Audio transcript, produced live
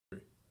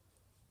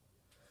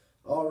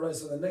Alright,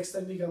 so the next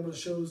technique I'm going to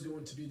show is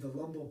going to be the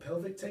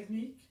lumbopelvic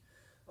technique.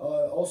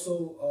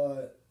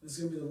 This is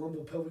going to be the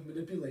lumbopelvic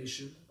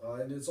manipulation,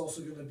 and it's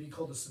also going to be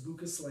called the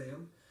Cibulka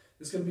slam.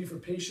 It's going to be for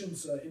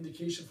patients,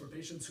 indication for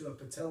patients who have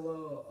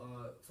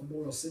patella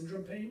femoral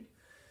syndrome pain.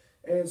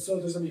 And so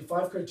there's going to be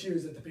 5 criteria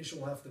that the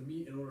patient will have to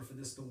meet in order for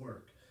this to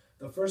work.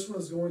 The first one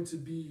is going to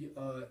be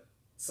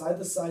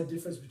side-to-side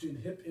difference between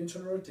hip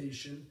internal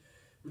rotation,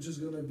 which is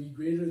going to be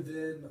greater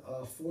than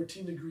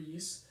 14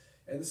 degrees,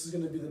 and this is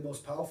going to be the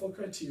most powerful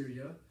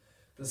criteria.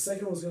 The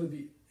second one is going to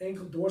be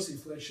ankle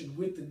dorsiflexion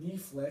with the knee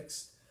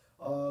flexed,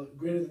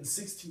 greater than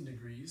 16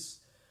 degrees.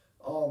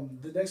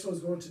 The next one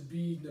is going to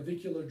be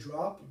navicular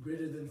drop,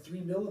 greater than 3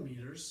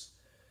 millimeters.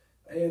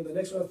 And the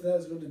next one after that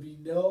is going to be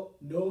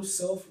no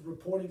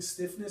self-reporting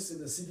stiffness in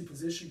the seated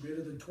position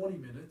greater than 20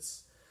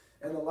 minutes.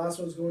 And the last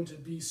one is going to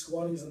be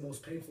squatting is the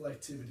most painful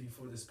activity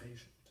for this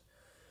patient.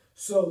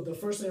 So the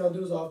first thing I'll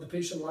do is I'll have the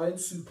patient lie in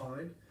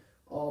supine.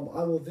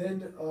 I will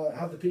then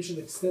have the patient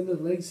extend their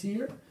legs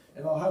here,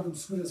 and I'll have them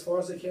scoot as far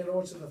as they can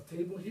over to the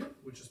table here,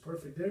 which is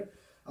perfect there.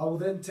 I will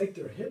then take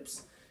their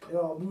hips, and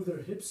I'll move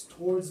their hips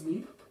towards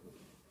me.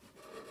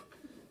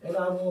 And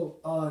I will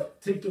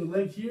take their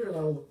leg here, and I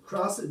will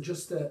cross it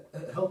just to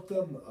help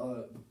them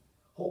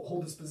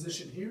hold this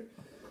position here.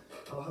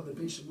 I'll have the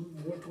patient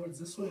move more towards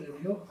this way. There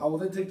we go. I will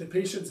then take the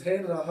patient's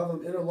hand, and I'll have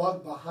him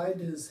interlock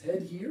behind his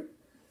head here.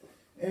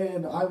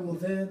 And I will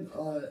then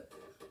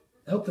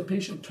help the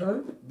patient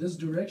turn this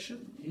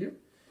direction here.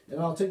 And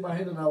I'll take my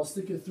hand and I will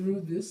stick it through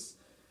this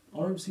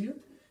arms here.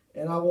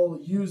 And I will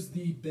use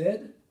the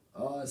bed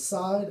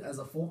side as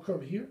a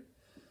fulcrum here.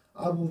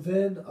 I will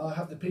then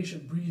have the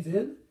patient breathe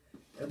in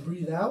and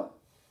breathe out.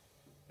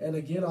 And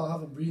again, I'll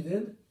have him breathe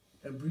in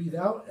and breathe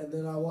out. And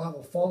then I will have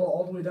a follow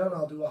all the way down.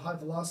 I'll do a high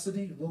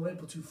velocity, low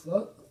amplitude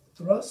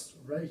thrust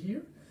right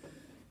here.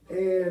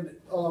 And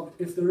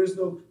if there is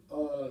no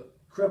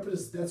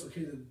crepitus, that's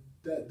okay.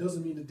 That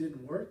doesn't mean it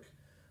didn't work.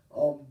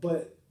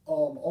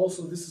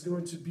 Also, this is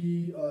going to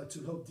be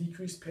to help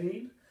decrease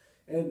pain.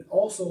 And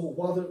also,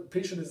 while the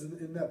patient is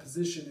in that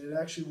position, it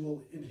actually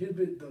will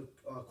inhibit the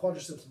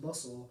quadriceps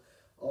muscle.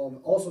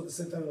 Also, at the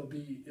same time,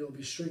 it'll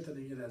be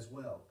strengthening it as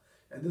well.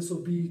 And this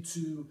will be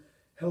to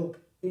help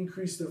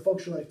increase their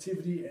functional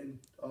activity and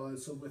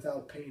so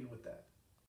without pain with that.